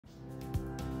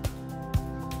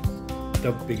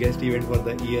The biggest event for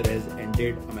the year has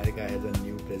ended. America has a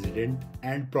new president,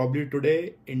 and probably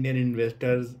today Indian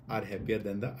investors are happier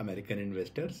than the American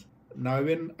investors. Now,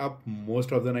 even up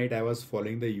most of the night, I was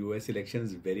following the US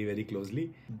elections very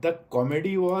closely. The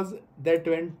comedy was that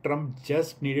when Trump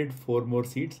just needed 4 more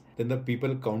seats, then the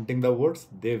people counting the votes,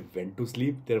 they went to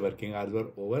sleep, their working hours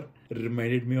were over.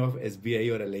 Reminded me of SBI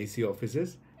or LIC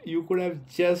offices. You could have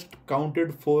just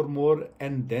counted 4 more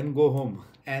and then go home.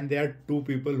 And there are two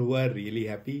people who are really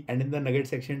happy. And in the Nugget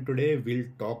section today, we'll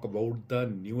talk about the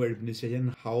new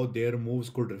administration, how their moves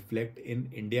could reflect in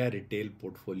India retail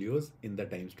portfolios in the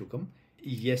times to come.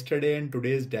 Yesterday and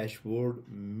today's dashboard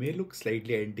may look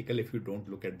slightly identical if you don't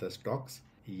look at the stocks.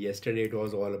 Yesterday it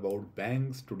was all about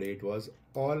banks, today it was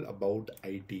all about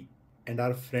IT. And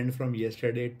our friend from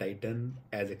yesterday, Titan,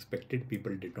 as expected,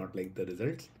 people did not like the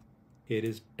results. Here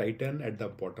is Titan at the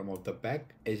bottom of the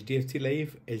pack. HDFC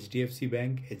Life, HDFC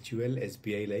Bank, HUL,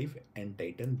 SBI Life and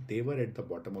Titan, they were at the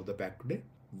bottom of the pack today.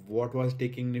 What was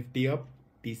taking Nifty up?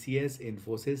 TCS,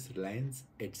 Infosys, Reliance,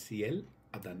 HCL,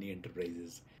 Adani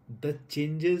Enterprises. The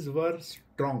changes were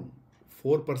strong,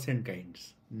 4%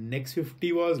 kinds. Next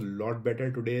 50 was lot better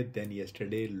today than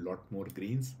yesterday, lot more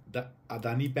greens. The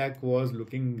Adani pack was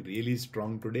looking really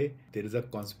strong today. There is a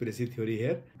conspiracy theory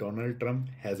here. Donald Trump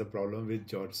has a problem with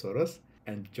George Soros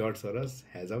and George Soros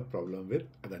has a problem with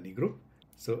Adani Group.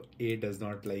 So A does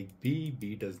not like B,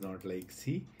 B does not like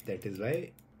C. That is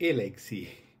why A likes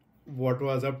C. What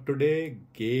was up today?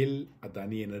 GAIL,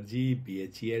 Adani Energy,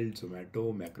 BHEL,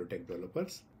 Zomato, Macrotech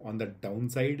developers. On the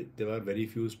downside, there were very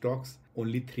few stocks.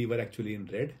 Only 3 were actually in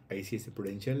red. ICICI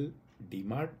Prudential,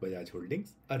 DMart, Bajaj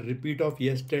Holdings. A repeat of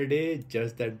yesterday,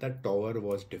 just that the tower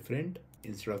was different.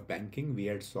 Instead of banking, we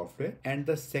had software and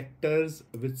the sectors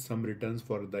with some returns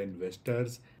for the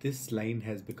investors. This line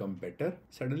has become better.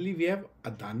 Suddenly we have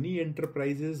Adani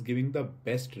Enterprises giving the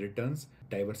best returns.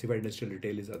 Diversified industrial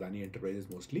retail is Adani Enterprises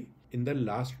mostly in the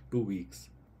last 2 weeks.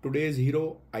 Today's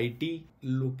hero, IT.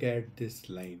 Look at this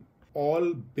line.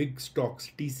 All big stocks,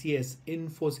 TCS,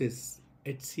 Infosys,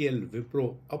 HCL,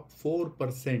 Wipro up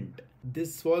 4%.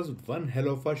 This was one hell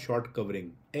of a short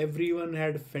covering. Everyone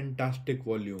had fantastic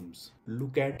volumes.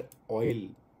 Look at oil.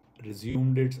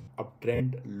 Resumed its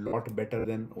uptrend, lot better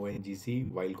than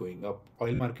ONGC while going up.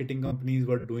 Oil marketing companies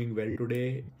were doing well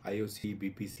today. IOC,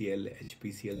 BPCL,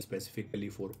 HPCL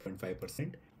specifically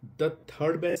 4.5%. The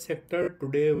third best sector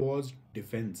today was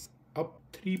defense, up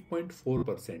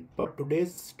 3.4%. But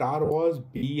today's star was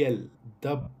BEL,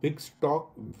 the big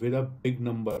stock with a big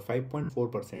number,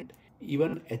 5.4%.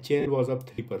 Even HL was up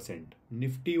 3%.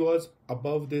 Nifty was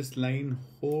above this line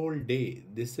whole day.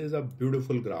 This is a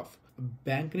beautiful graph.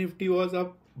 Bank Nifty was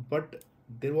up, but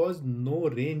there was no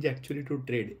range actually to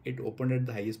trade. It opened at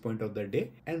the highest point of the day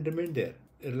and remained there.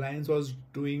 Reliance was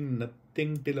doing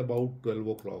nothing till about 12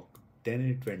 o'clock. Then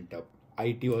it went up.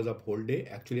 IT was up whole day.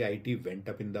 Actually, IT went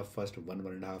up in the first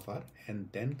 1.5 hour and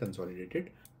then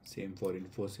consolidated. Same for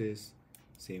Infosys.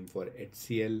 Same for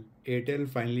HCL. Airtel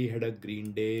finally had a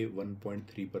green day,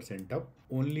 1.3% up.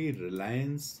 Only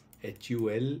Reliance,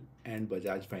 HUL and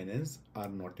Bajaj Finance are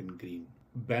not in green.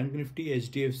 Bank Nifty,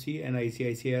 HDFC and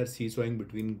ICICI are seesawing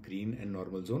between green and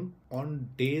normal zone. On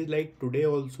days like today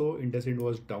also, IndusInd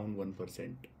was down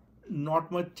 1%.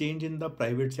 Not much change in the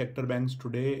private sector banks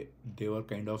today. They were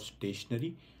kind of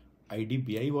stationary.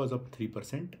 IDBI was up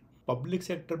 3%. Public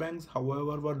sector banks,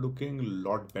 however, were looking a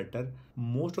lot better.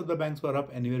 Most of the banks were up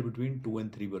anywhere between 2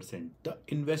 and 3%. The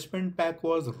investment pack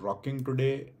was rocking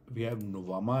today. We have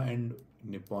Nuvama and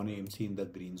Nippon AMC in the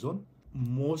green zone.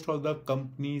 Most of the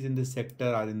companies in this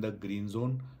sector are in the green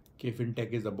zone.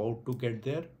 KFintech is about to get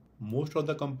there. Most of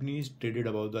the companies traded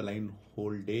above the line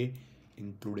whole day,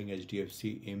 including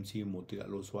HDFC, AMC, Motilal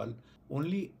Oswal.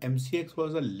 Only MCX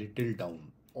was a little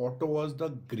down. Auto was the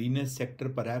greenest sector,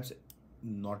 perhaps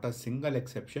not a single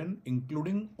exception,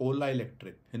 including Ola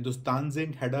Electric. Hindustan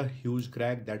Zinc had a huge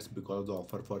crack. That's because of the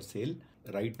offer for sale.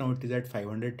 Right now it is at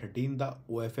 513. The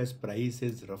OFS price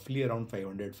is roughly around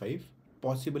 505.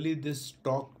 Possibly this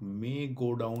stock may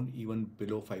go down even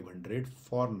below 500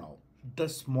 for now. The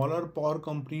smaller power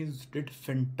companies did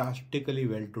fantastically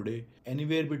well today,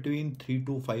 anywhere between 3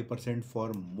 to 5%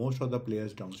 for most of the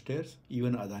players downstairs.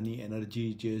 Even Adani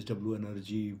Energy, JSW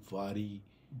Energy, Vari.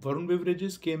 Varun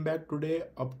Beverages came back today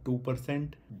up 2%.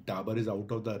 Dabur is out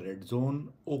of the red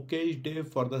zone. Okay day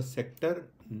for the sector,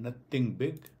 nothing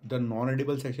big. The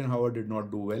non-edible section, however, did not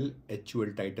do well. HUL,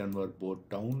 Titan were both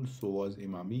down, so was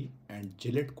Imami, and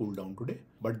Gillette cooled down today.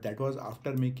 But that was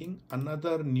after making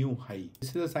another new high.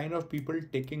 This is a sign of people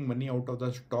taking money out of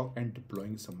the stock and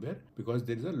deploying somewhere because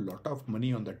there is a lot of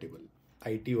money on the table.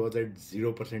 IT was at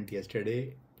 0%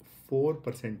 yesterday.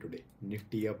 4% today.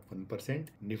 Nifty up 1%.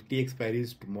 Nifty expiry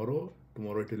is tomorrow.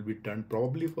 Tomorrow it will be turned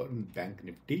probably for Bank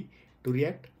Nifty to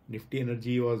react. Nifty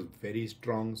Energy was very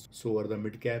strong, so are the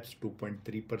mid caps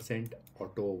 2.3%,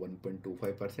 auto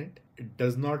 1.25%. It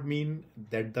does not mean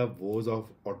that the woes of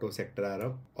auto sector are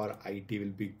up or IT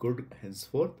will be good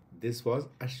henceforth. This was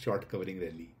a short covering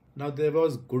rally. Now there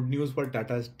was good news for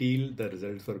Tata Steel. The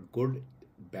results were good,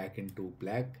 back into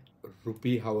black.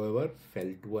 Rupee, however,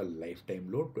 fell to a lifetime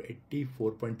low to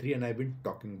 84.3, and I've been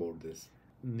talking about this.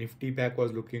 Nifty pack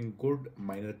was looking good,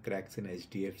 minor cracks in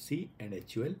HDFC and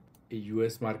HUL.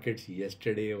 US markets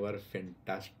yesterday were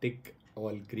fantastic,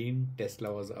 all green.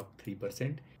 Tesla was up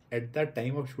 3%. At the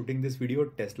time of shooting this video,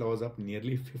 Tesla was up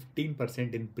nearly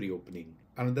 15% in pre-opening.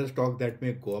 Another stock that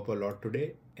may go up a lot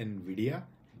today, Nvidia,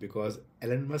 because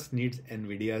Elon Musk needs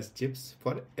Nvidia's chips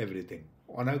for everything.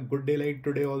 On a good day like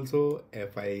today also,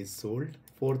 FI sold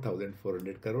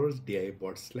 4,400 crores, DI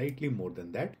bought slightly more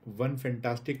than that. One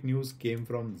fantastic news came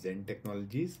from Zen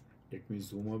Technologies. Let me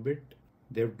zoom a bit.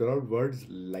 They've developed world's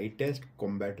lightest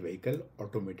combat vehicle,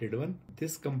 automated one.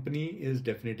 This company is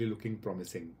definitely looking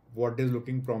promising. What is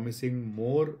looking promising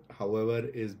more, however,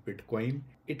 is Bitcoin.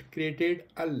 It created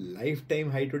a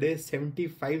lifetime high today.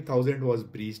 75,000 was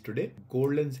breached today.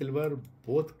 Gold and silver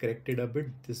both corrected a bit.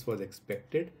 This was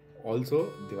expected.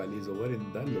 Also, Diwali is over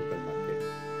in the local market.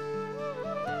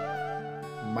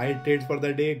 My trades for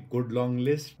the day, good long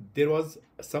list. There was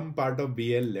some part of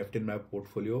BL left in my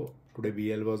portfolio.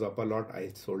 Today BL was up a lot,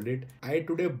 I sold it. I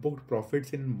today booked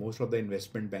profits in most of the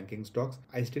investment banking stocks.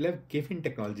 I still have KFin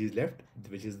Technologies left,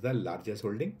 which is the largest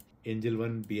holding. Angel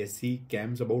One, BSC,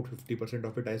 CAMS, about 50%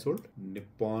 of it I sold.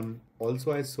 Nippon,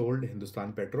 also I sold.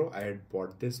 Hindustan Petro, I had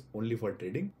bought this only for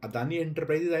trading. Adani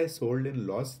Enterprises I sold in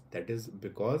loss. That is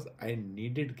because I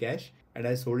needed cash and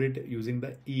I sold it using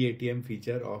the eATM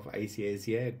feature of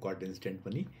ICICI. I got instant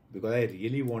money because I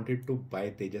really wanted to buy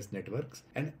Tejas Networks.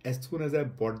 And as soon as I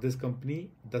bought this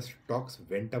company, the stocks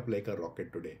went up like a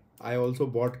rocket today. I also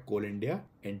bought Coal India,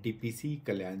 NTPC,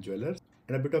 Kalyan Jewelers,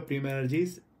 and a bit of Prima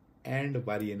Energies and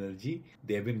Vari Energy.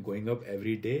 They have been going up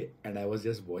every day and I was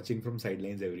just watching from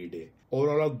sidelines every day.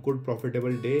 Overall, a good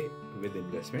profitable day with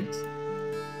investments.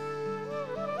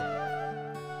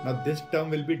 Now this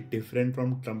term will be different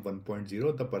from Trump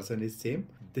 1.0. The person is same.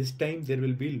 This time there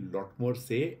will be lot more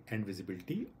say and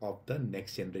visibility of the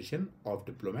next generation of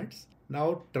diplomats.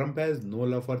 Now Trump has no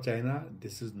love for China.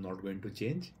 This is not going to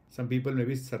change. Some people may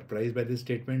be surprised by this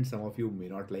statement. Some of you may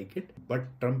not like it. But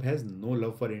Trump has no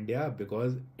love for India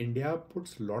because India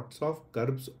puts lots of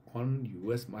curbs on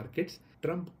US markets.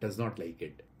 Trump does not like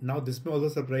it. Now this may also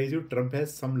surprise you. Trump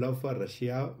has some love for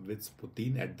Russia with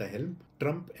Putin at the helm.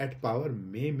 Trump at power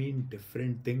may mean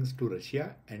different things to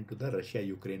Russia and to the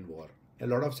Russia-Ukraine war. A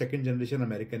lot of second generation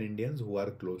American Indians who are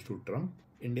close to Trump,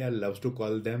 India loves to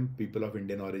call them people of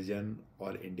Indian origin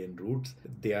or Indian roots.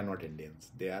 They are not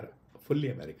Indians. They are fully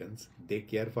Americans. They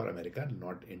care for America,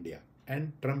 not India.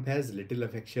 And Trump has little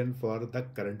affection for the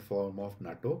current form of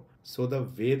NATO. So the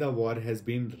way the war has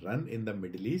been run in the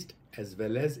Middle East as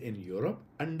well as in Europe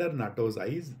under NATO's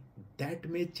eyes, that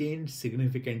may change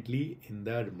significantly in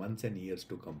the months and years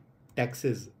to come.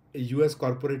 Taxes. US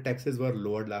corporate taxes were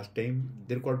lowered last time.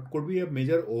 There could be a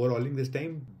major overhauling this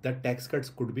time. The tax cuts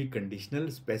could be conditional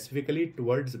specifically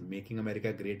towards making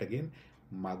America great again,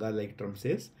 MAGA like Trump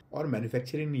says, or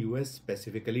manufacturing in US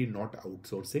specifically, not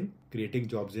outsourcing, creating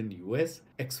jobs in US,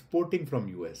 exporting from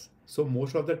US. So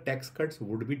most of the tax cuts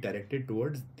would be directed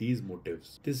towards these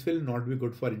motives. This will not be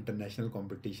good for international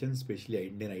competition, especially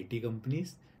Indian IT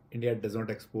companies. India does not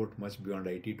export much beyond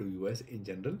IT to US in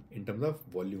general in terms of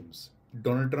volumes.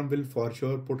 Donald Trump will for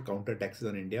sure put counter taxes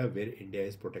on India where India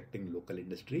is protecting local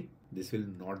industry. This will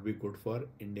not be good for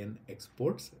Indian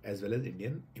exports as well as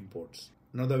Indian imports.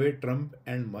 Now the way Trump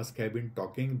and Musk have been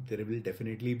talking, there will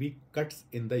definitely be cuts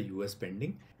in the US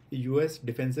spending. US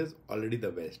defense is already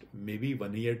the best. Maybe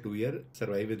 1 year, 2 year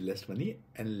survive with less money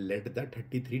and let the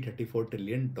 $34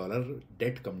 trillion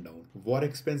debt come down. War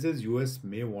expenses, US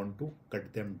may want to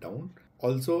cut them down.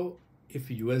 Also, if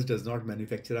US does not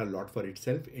manufacture a lot for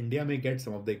itself, India may get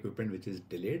some of the equipment which is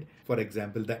delayed. For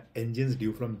example, the engines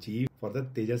due from GE for the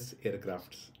Tejas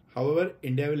aircrafts. However,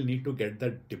 India will need to get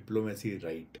the diplomacy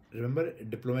right. Remember,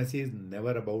 diplomacy is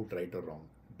never about right or wrong.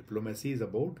 Diplomacy is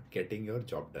about getting your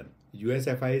job done. US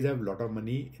FIs have a lot of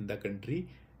money in the country.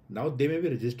 Now they may be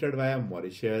registered via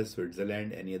Mauritius,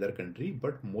 Switzerland, any other country,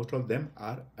 but most of them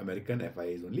are American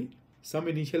FIs only. Some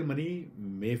initial money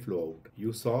may flow out.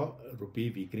 You saw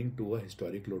rupee weakening to a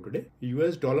historic low today.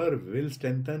 US dollar will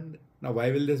strengthen. Now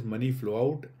why will this money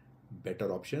flow out?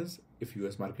 Better options. If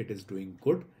US market is doing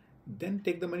good, then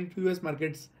take the money to US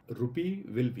markets. Rupee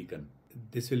will weaken.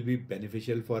 This will be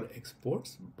beneficial for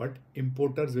exports, but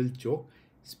importers will choke,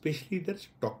 especially their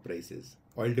stock prices.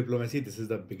 Oil diplomacy, this is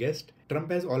the biggest.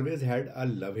 Trump has always had a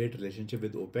love-hate relationship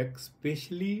with OPEC,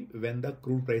 especially when the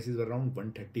crude prices were around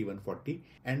 130, 140,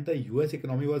 and the US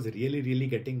economy was really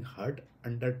getting hurt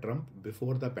under Trump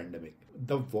before the pandemic.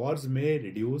 The wars may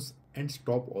reduce and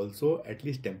stop also, at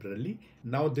least temporarily.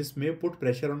 Now this may put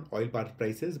pressure on oil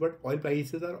prices, but oil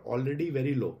prices are already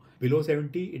very low. Below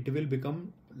 70, it will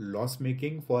become loss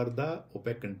making for the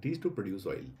OPEC countries to produce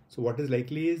oil. So what is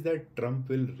likely is that Trump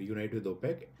will reunite with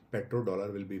OPEC.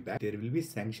 Petrodollar will be back. There will be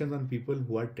sanctions on people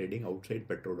who are trading outside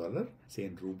petrodollar, say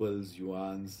in rubles,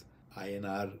 yuans,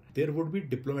 INR. There would be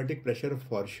diplomatic pressure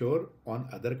for sure on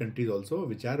other countries also,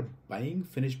 which are buying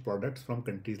finished products from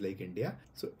countries like India.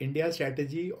 So India's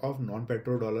strategy of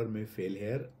non-petrodollar may fail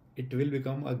here. It will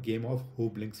become a game of who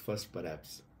blinks first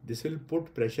perhaps. This will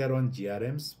put pressure on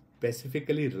GRMs,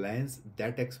 specifically Reliance,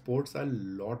 that exports a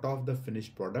lot of the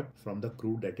finished product from the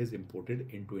crude that is imported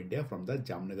into India from the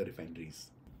Jamnagar refineries.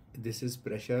 This is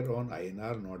pressure on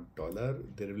INR, not dollar.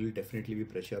 There will definitely be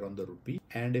pressure on the rupee.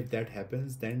 And if that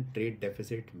happens, then trade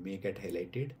deficit may get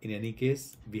highlighted. In any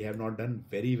case, we have not done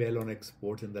very well on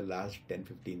exports in the last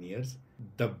 10-15 years.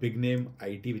 The big name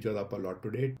IT, which was up a lot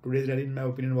today. Today's rally, in my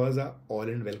opinion, was a all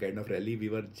in well kind of rally. We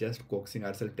were just coaxing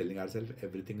ourselves, telling ourselves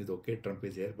everything is okay. Trump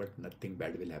is here, but nothing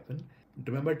bad will happen.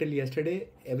 Remember, till yesterday,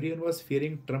 everyone was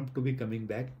fearing Trump to be coming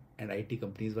back, and IT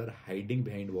companies were hiding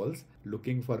behind walls,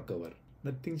 looking for cover.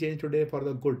 Nothing changed today for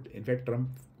the good. In fact, Trump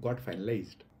got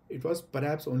finalized. It was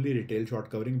perhaps only retail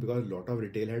short covering because a lot of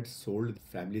retail had sold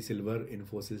Family Silver,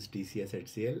 Infosys, TCS,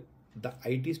 HCL. The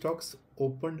IT stocks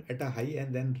opened at a high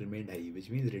and then remained high,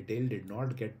 which means retail did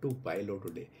not get to buy low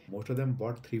today. Most of them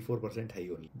bought 3-4% high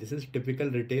only. This is typical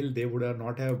retail. They would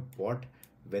not have bought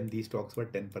when these stocks were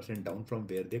 10% down from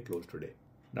where they closed today.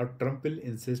 Now Trump will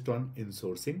insist on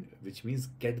insourcing, which means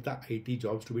get the IT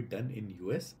jobs to be done in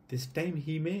US. This time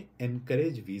he may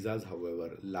encourage visas,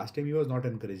 however. Last time he was not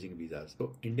encouraging visas.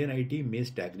 So Indian IT may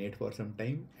stagnate for some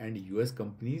time, and US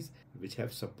companies which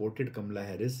have supported Kamala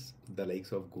Harris, the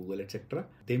likes of Google, etc.,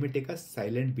 they may take a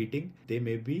silent beating. They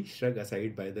may be shrugged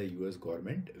aside by the US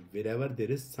government wherever there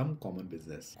is some common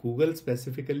business. Google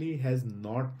specifically has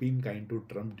not been kind to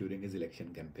Trump during his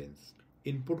election campaigns.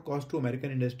 Input cost to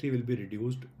American industry will be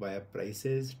reduced via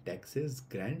prices, taxes,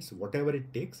 grants, whatever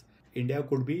it takes. India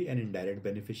could be an indirect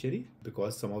beneficiary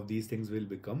because some of these things will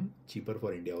become cheaper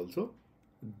for India also.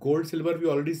 Gold, silver, we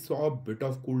already saw a bit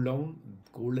of cool down.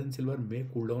 Gold and silver may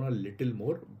cool down a little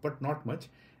more, but not much.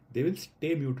 They will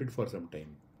stay muted for some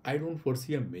time. I don't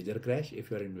foresee a major crash. If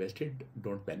you are invested,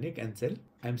 don't panic and sell.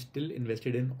 I'm still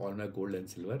invested in all my gold and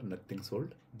silver, nothing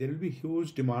sold. There will be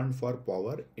huge demand for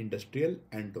power, industrial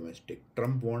and domestic.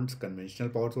 Trump wants conventional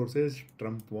power sources.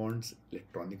 Trump wants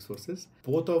electronic sources.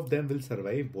 Both of them will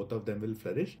survive. Both of them will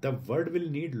flourish. The world will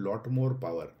need lot more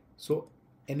power. So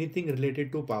anything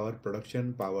related to power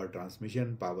production, power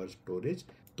transmission, power storage,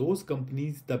 those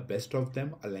companies, the best of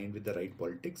them aligned with the right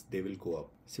politics, they will go up.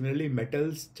 Similarly,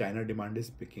 metals, China demand is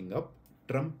picking up.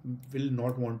 Trump will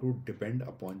not want to depend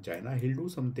upon China. He'll do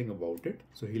something about it.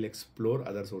 So he'll explore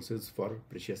other sources for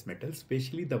precious metals,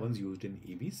 especially the ones used in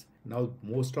EVs. Now,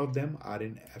 most of them are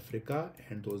in Africa,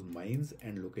 and those mines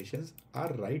and locations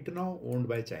are right now owned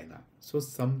by China. So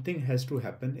something has to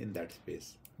happen in that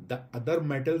space. The other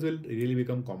metals will really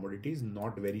become commodities,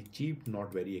 not very cheap,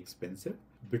 not very expensive.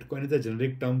 Bitcoin is a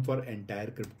generic term for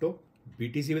entire crypto.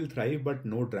 BTC will thrive, but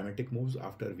no dramatic moves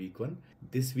after week 1.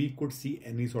 This week could see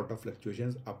any sort of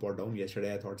fluctuations up or down.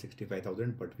 Yesterday I thought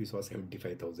 65,000, but we saw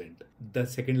 75,000. The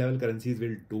second level currencies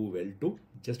will do well too.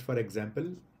 Just for example,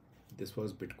 this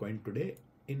was Bitcoin today.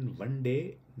 In one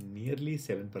day, nearly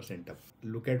 7% up.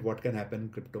 Look at what can happen in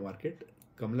crypto market.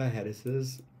 Kamala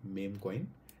Harris's meme coin.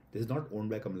 This is not owned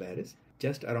by Kamala Harris.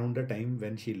 Just around the time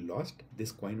when she lost,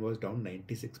 this coin was down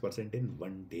 96% in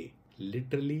one day.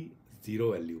 Literally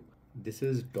zero value. This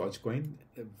is Dogecoin,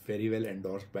 very well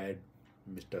endorsed by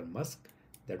Mr. Musk.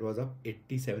 That was up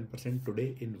 87%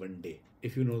 today in one day.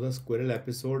 If you know the Squirrel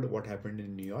episode, what happened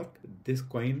in New York, this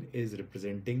coin is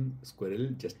representing Squirrel,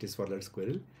 Justice for that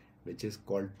Squirrel, which is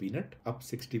called Peanut, up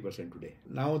 60% today.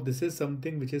 Now, this is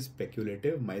something which is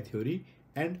speculative, my theory,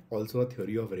 and also a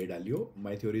theory of Ray Dalio.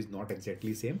 My theory is not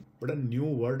exactly same, but a new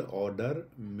world order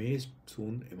may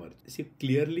soon emerge. See,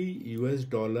 clearly US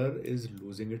dollar is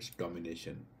losing its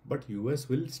domination, but US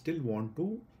will still want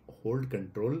to hold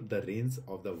control the reins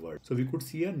of the world. So we could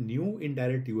see a new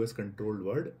indirect US controlled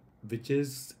world, which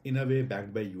is in a way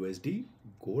backed by USD,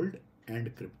 gold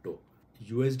and crypto.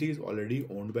 USD is already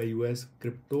owned by US.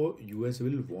 Crypto, US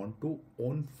will want to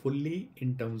own fully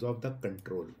in terms of the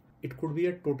control. It could be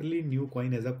a totally new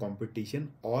coin as a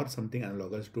competition or something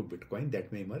analogous to Bitcoin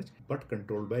that may emerge, but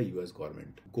controlled by US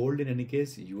government. Gold, in any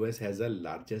case, US has the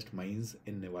largest mines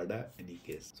in Nevada any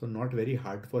case. So not very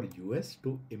hard for US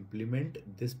to implement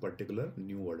this particular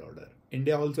new world order.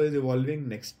 India also is evolving.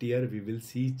 Next year we will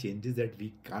see changes that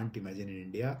we can't imagine in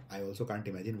India. I also can't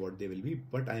imagine what they will be,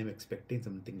 but I am expecting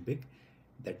something big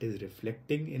that is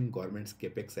reflecting in government's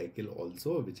capex cycle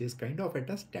also, which is kind of at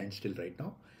a standstill right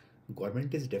now.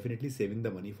 Government is definitely saving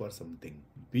the money for something.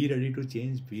 Be ready to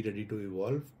change, be ready to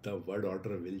evolve. The world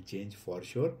order will change for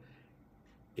sure.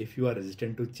 If you are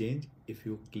resistant to change, if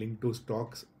you cling to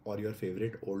stocks or your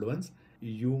favorite old ones,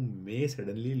 you may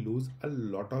suddenly lose a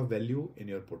lot of value in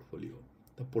your portfolio.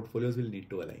 The portfolios will need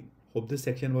to align. Hope this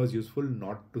section was useful,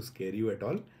 not to scare you at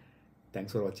all.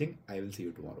 Thanks for watching. I will see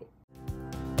you tomorrow.